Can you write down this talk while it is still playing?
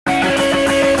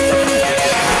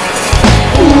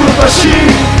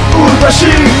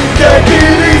Urvashi, take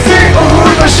it easy,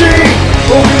 Urvashi.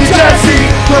 Only Jesse,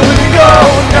 where we go,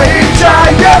 nahi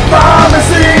chahiye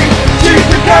pharmacy.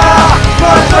 Jeet ka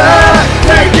matlab,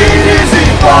 take it easy,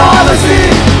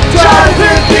 policy.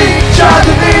 Chandni,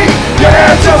 Chandni,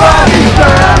 yeah, Jawani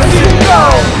pharmacy, go.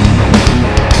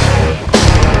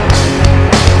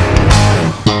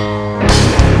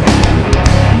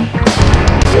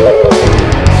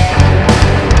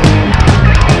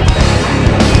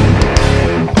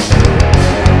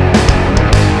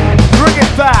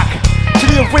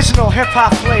 Original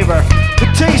hip-hop flavor, the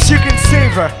taste you can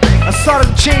savor, a sudden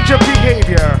change of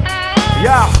behavior.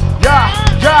 Yeah, yeah,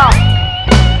 yeah.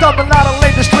 Tamil Nadu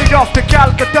lady straight off to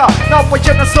Calcutta. Now we're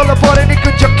in a solo body, ni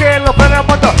kuch akela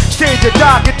vanamata. Stage a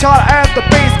dark guitar and the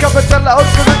bass cover tell us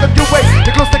in the new way.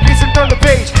 They close the case and turn the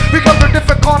page. We come to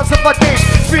different corners of our days.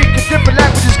 Speak in different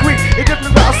languages, Greek. It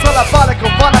didn't matter asala balak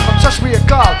or vana from Shashmi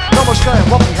Akal. Namaskar,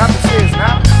 what we have to say is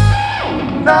now.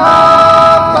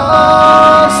 Namaste.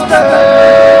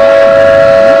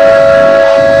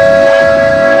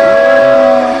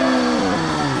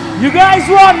 You guys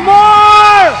want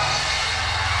more?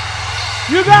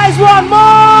 You guys want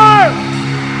more?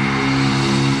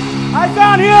 I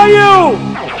can't hear you.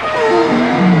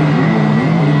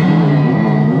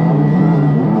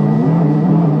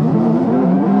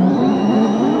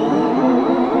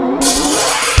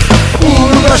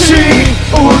 Urvashi,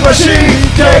 Urvashi,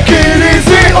 take it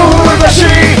easy,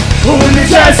 Urvashi. Only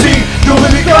Jesse, you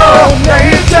will go,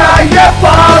 nahi chahiye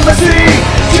pharmacy.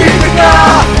 Jeet ka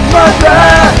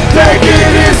matlab, take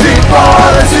it easy,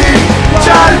 policy.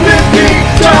 Chandni,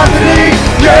 Chandni,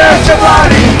 yeah,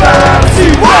 Jawani pharmacy,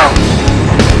 wow.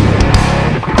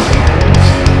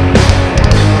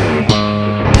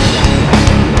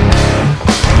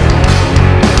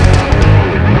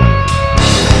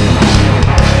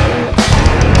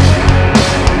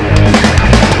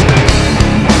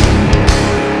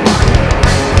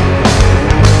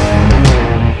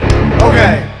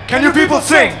 Can you people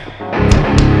sing?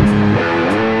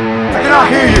 I cannot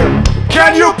hear you.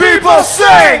 Can you people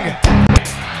sing?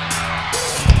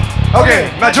 Okay,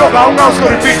 मैं जो गाऊंगा उसको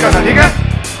repeat करना, ठीक है?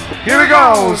 Here it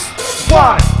goes.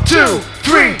 1, 2,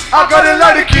 3. अगर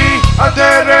लड़की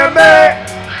अंधेरे में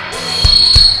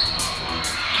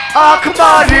आँख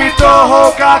मारी तो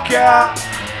होगा क्या?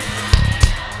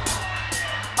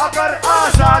 अगर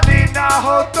आजादी ना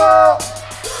हो तो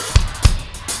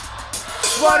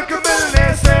स्वर्ग मिलने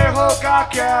से होगा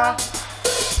क्या?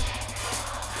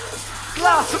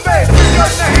 क्लास में फिक्र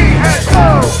नहीं है तो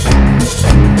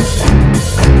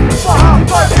वहाँ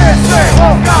पढ़ने से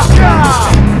होगा क्या?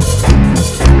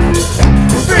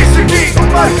 20 की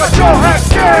उम्र का जो है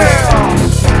खेल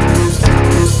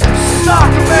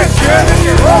साथ में खेल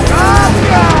के होगा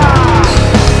क्या?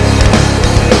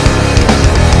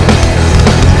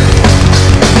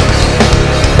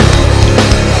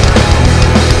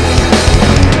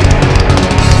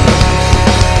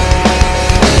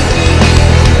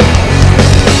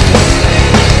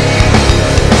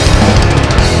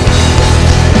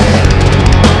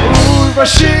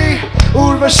 Urvashi,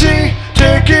 Urvashi,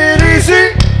 take it easy.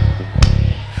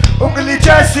 उंगली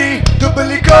जैसी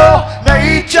दुबली को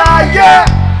नहीं चाहिए.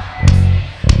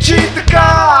 जीत का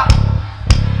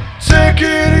take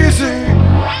it easy.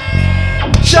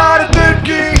 4 दिन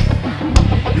की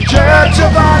जय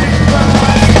जवानी.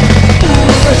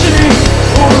 Urvashi,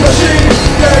 Urvashi,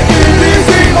 take it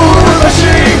easy.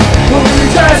 Urvashi, उंगली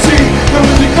जैसी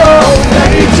दुबली को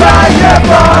नहीं चाहिए.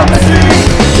 Pharmacy,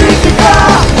 जीत का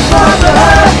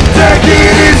take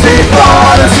it easy,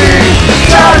 policy.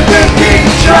 Chandni,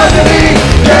 Chandni,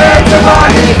 yeah,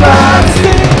 Jawani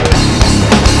pharmacy.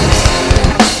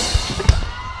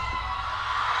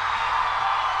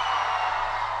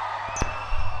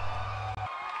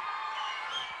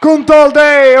 Kuntal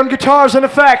Day on guitars and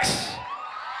effects.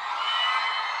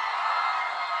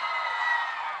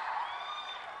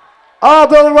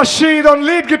 Abdul Rashid on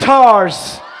lead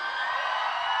guitars.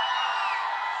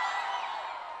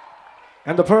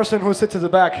 And the person who sits at the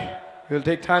back will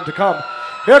take time to come.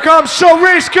 Here comes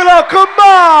Shorish Killer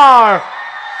Kumar.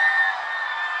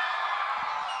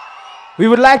 We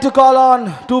would like to call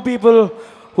on 2 people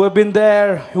who have been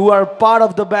there, who are part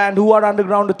of the band, who are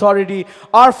Underground Authority.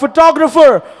 Our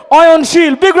photographer, Ion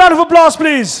Shield. Big round of applause,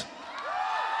 please.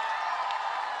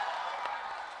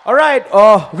 All right,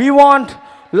 we want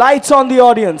lights on the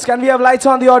audience. Can we have lights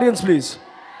on the audience, please?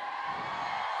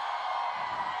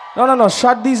 No.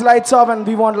 Shut these lights off and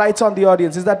we want lights on the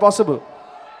audience. Is that possible?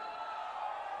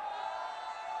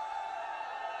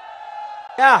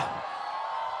 Yeah.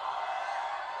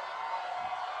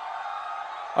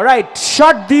 All right,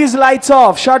 shut these lights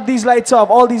off. Shut these lights off.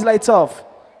 All these lights off.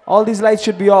 All these lights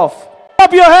should be off.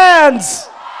 Up your hands!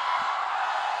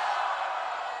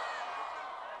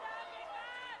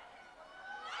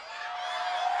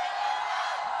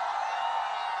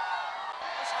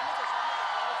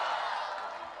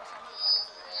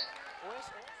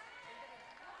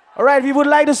 Alright, we would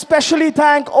like to specially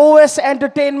thank OS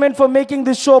Entertainment for making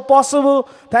this show possible.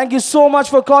 Thank you so much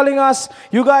for calling us.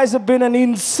 You guys have been an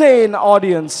insane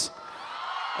audience.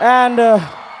 And,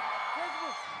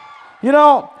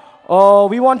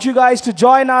 we want you guys to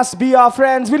join us, be our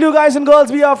friends. Will you guys and girls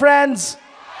be our friends?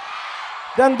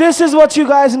 Then this is what you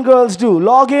guys and girls do.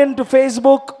 Log in to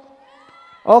Facebook,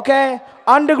 okay?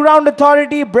 Underground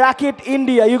Authority,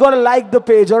 India. You gotta like the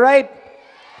page, alright?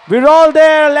 We're all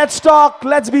there, let's talk,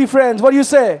 let's be friends. What do you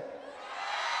say?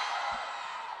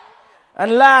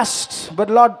 And last,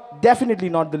 but definitely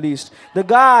not the least, the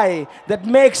guy that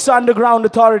makes Underground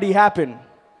Authority happen.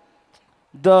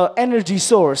 The energy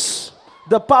source,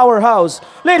 the powerhouse.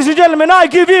 Ladies and gentlemen, I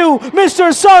give you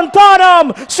Mr.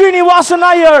 Santanam Srinivasan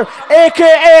Iyer,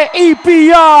 aka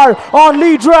EPR, on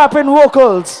lead rap and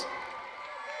vocals.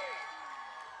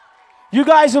 You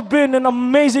guys have been an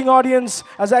amazing audience,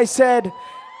 as I said.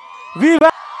 We've